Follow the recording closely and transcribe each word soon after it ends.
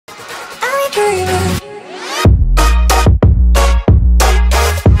baby.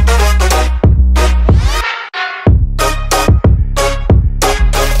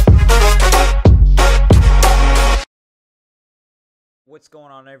 What's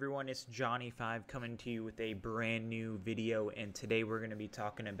going on, everyone? It's Johnny5 coming to you with a brand new video, and today we're going to be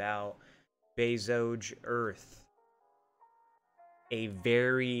talking about BEZOGE EARTH, a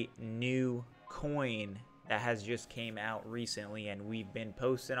very new coin that has just came out recently, and we've been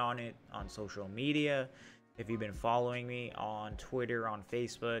posting on it on social media. If you've been following me on Twitter, on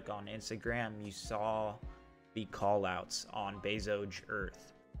Facebook, on Instagram, you saw the call outs on BEZOGE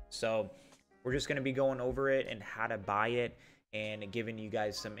EARTH. So we're just going to be going over it and how to buy it, and giving you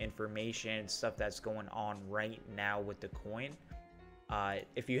guys some information and stuff that's going on right now with the coin.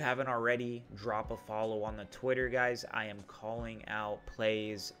 If you haven't already, drop a follow on the Twitter, guys. I am calling out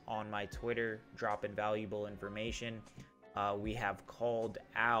plays on my Twitter, dropping valuable information. We have called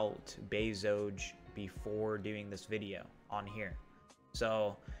out BEZOGE before doing this video on here.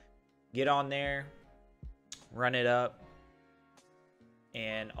 So get on there, run it up,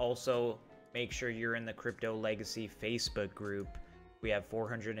 and also make sure you're in the Crypto Legacy Facebook group. We have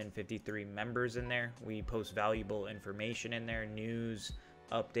 453 members in there. We post valuable information in there, news,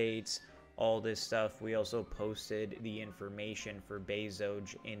 updates, all this stuff. We also posted the information for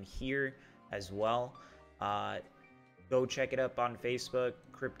BEZOGE in here as well. Go check it up on Facebook,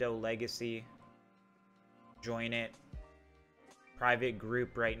 Crypto Legacy. Join it. Private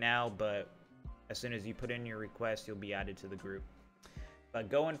group right now, but as soon as you put in your request, you'll be added to the group. But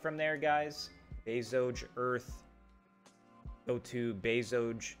going from there, guys, BEZOGE EARTH, go to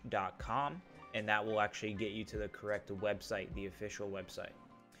bezoge.com, and that will actually get you to the correct website, the official website.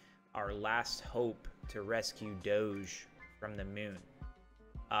 Our last hope to rescue Doge from the moon.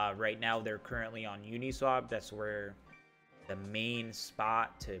 Right now, they're currently on Uniswap. That's where the main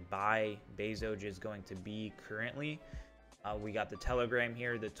spot to buy BEZOGE is going to be currently. We got the Telegram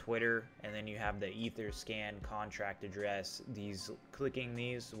here, the Twitter, and then you have the Etherscan contract address. Clicking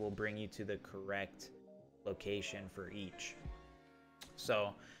these will bring you to the correct location for each.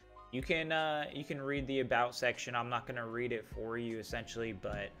 So you can read the about section. I'm not gonna read it for you essentially,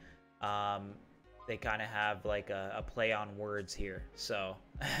 but they kind of have like a play on words here. So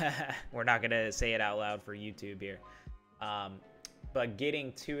we're not gonna say it out loud for YouTube here. But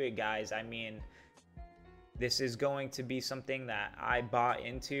getting to it, guys, I mean, this is going to be something that I bought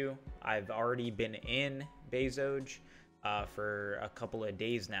into. I've already been in BEZOGE for a couple of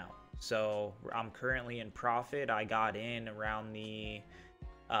days now. So I'm currently in profit. I got in around the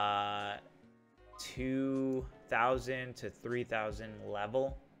 2,000 to 3,000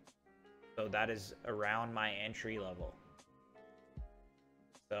 level. So that is around my entry level.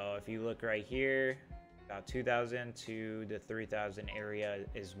 So if you look right here, about 2,000 to the 3,000 area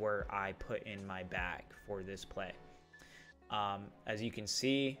is where I put in my bag for this play. As you can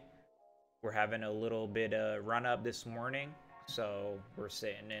see, we're having a little bit of run up this morning, so we're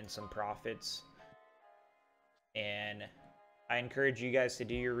sitting in some profits. And I encourage you guys to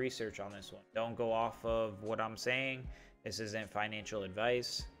do your research on this one. Don't go off of what I'm saying. This isn't financial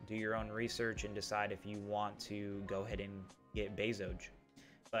advice. Do your own research and decide if you want to go ahead and get BEZOGE.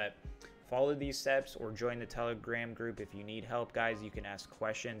 But follow these steps or join the Telegram group if you need help, guys. You can ask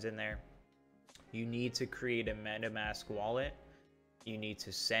questions in there. You need to create a MetaMask wallet. You need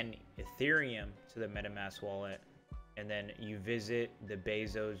to send Ethereum to the MetaMask wallet, and then you visit the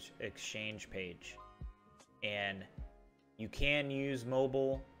BEZOGE exchange page. And you can use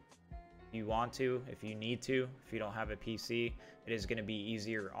mobile if you want to, if you need to. If you don't have a PC, it is going to be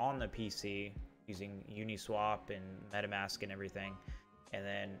easier on the PC using Uniswap and MetaMask and everything. And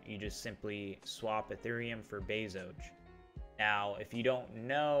then you just simply swap Ethereum for BEZOGE. Now, if you don't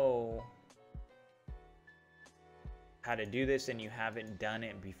know how to do this and you haven't done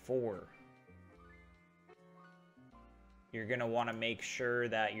it before, you're going to want to make sure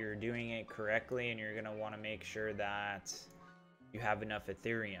that you're doing it correctly, and you're going to want to make sure that you have enough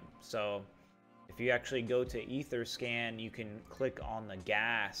Ethereum. So if you actually go to Etherscan, you can click on the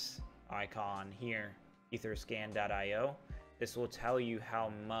gas icon here, etherscan.io. This will tell you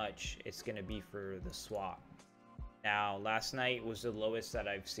how much it's going to be for the swap. Now, last night was the lowest that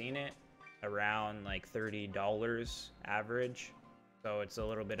I've seen it, around like $30 average. So it's a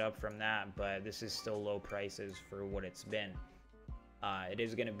little bit up from that, but this is still low prices for what it's been. It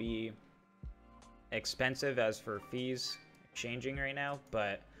is going to be expensive as for fees exchanging right now,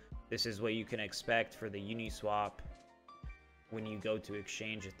 but this is what you can expect for the Uniswap when you go to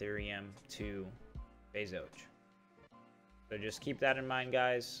exchange Ethereum to BEZOGE. So just keep that in mind,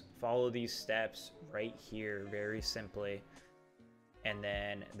 guys. Follow these steps right here very simply. And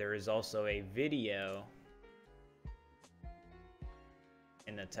then there is also a video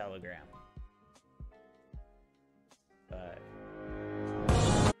in the Telegram. But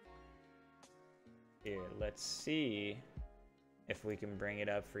here, let's see if we can bring it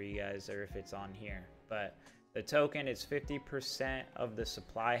up for you guys or if it's on here. But the token is 50% of the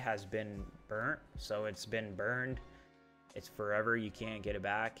supply has been burnt, so it's been burned. It's forever, you can't get it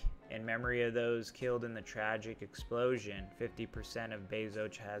back. In memory of those killed in the tragic explosion, 50% of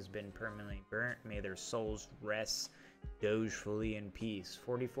BEZOGE has been permanently burnt. May their souls rest dogefully in peace.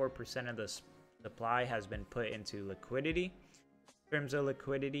 44% of the supply has been put into liquidity. In terms of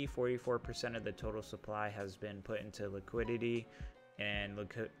liquidity, 44% of the total supply has been put into liquidity, and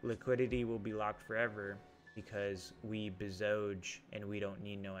liquidity will be locked forever because we BEZOGE and we don't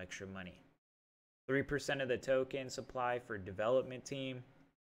need no extra money. 3% of the token supply for development team.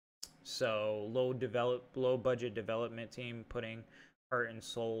 So low budget development team putting heart and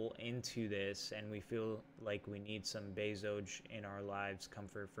soul into this, and we feel like we need some BEZOGE in our lives,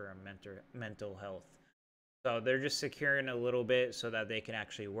 comfort for our mental health. So they're just securing a little bit so that they can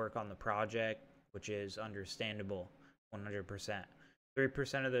actually work on the project, which is understandable, 100%.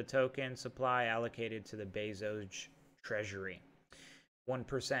 3% of the token supply allocated to the BEZOGE treasury.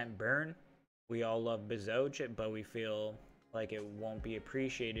 1% burn. We all love BEZOGE, but we feel like it won't be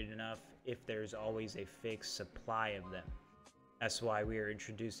appreciated enough if there's always a fixed supply of them. That's why we are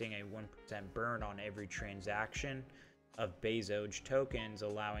introducing a 1% burn on every transaction of BEZOGE tokens,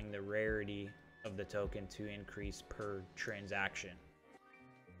 allowing the rarity of the token to increase per transaction.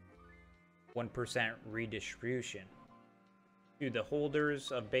 1% redistribution. To the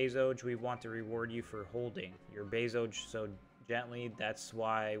holders of BEZOGE, we want to reward you for holding your BEZOGE so gently. That's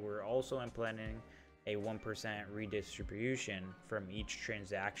why we're also implementing a 1% redistribution from each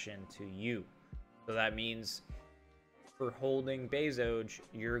transaction to you. So that means for holding BEZOGE,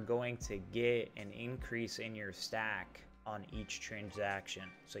 you're going to get an increase in your stack on each transaction.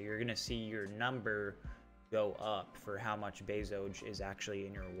 So you're going to see your number go up for how much BEZOGE is actually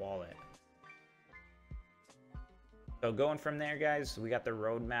in your wallet. So going from there, guys, we got the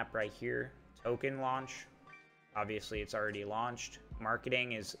roadmap right here. Token launch. Obviously, it's already launched.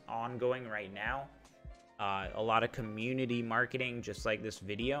 Marketing is ongoing right now. A lot of community marketing, just like this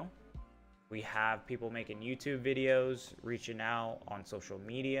video. We have people making YouTube videos, reaching out on social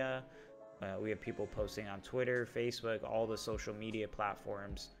media. We have people posting on Twitter, Facebook, all the social media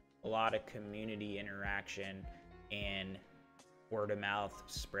platforms. A lot of community interaction and word of mouth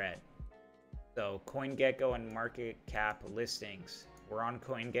spread. So CoinGecko and market cap listings. We're on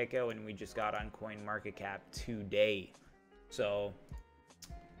CoinGecko and we just got on CoinMarketCap today. So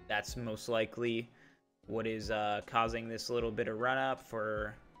that's most likely what is causing this little bit of run up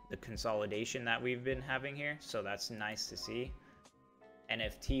for the consolidation that we've been having here. So that's nice to see.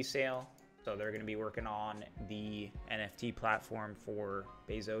 NFT sale. So they're going to be working on the NFT platform for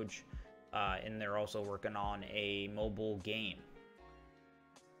BEZOGE. And they're also working on a mobile game.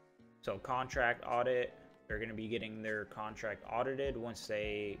 So contract audit, they're going to be getting their contract audited once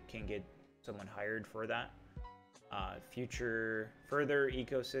they can get someone hired for that. Further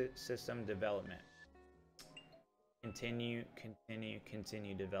ecosystem development. Continue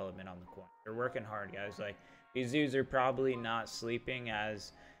development on the coin. They're working hard, guys. Like, these dudes are probably not sleeping,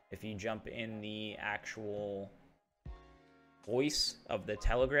 as if you jump in the actual voice of the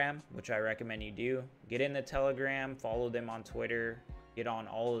Telegram, which I recommend you do. Get in the Telegram, follow them on Twitter. Get on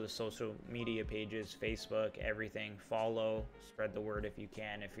all of the social media pages, Facebook, everything. Follow, spread the word if you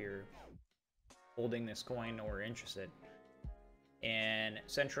can, if you're holding this coin or interested. And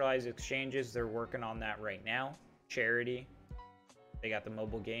centralized exchanges, they're working on that right now. Charity, they got the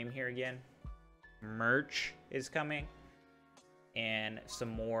mobile game here again. Merch is coming. And some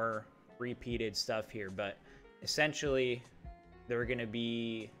more repeated stuff here. But essentially, they're going to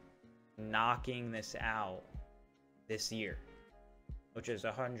be knocking this out this year, which is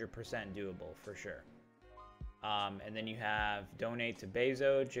 100% doable for sure. And then you have donate to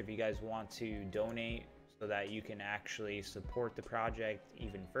BEZOGE if you guys want to donate so that you can actually support the project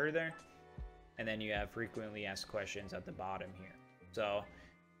even further. And then you have frequently asked questions at the bottom here. So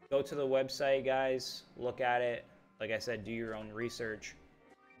go to the website, guys, look at it. Like I said, do your own research.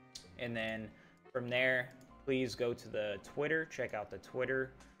 And then from there, please go to the Twitter, check out the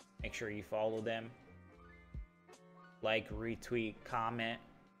Twitter, make sure you follow them. Like, retweet, comment,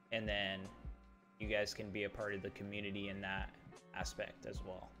 and then you guys can be a part of the community in that aspect as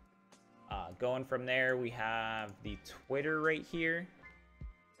well. Going from there, we have the Twitter right here.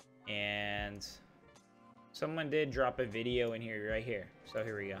 And someone did drop a video in here right here. So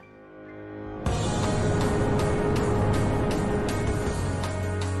here we go.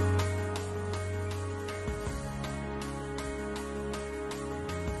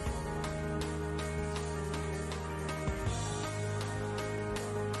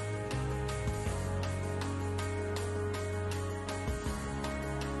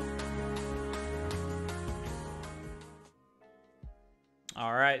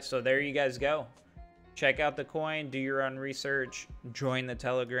 All right, so there you guys go. Check out the coin, do your own research, join the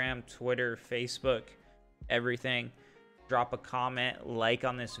Telegram, Twitter, Facebook, everything. Drop a comment, like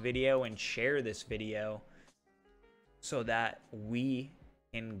on this video, and share this video so that we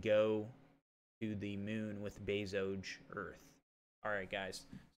can go to the moon with BEZOGE Earth. All right, guys.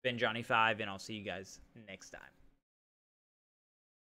 It's been Johnny5, and I'll see you guys next time.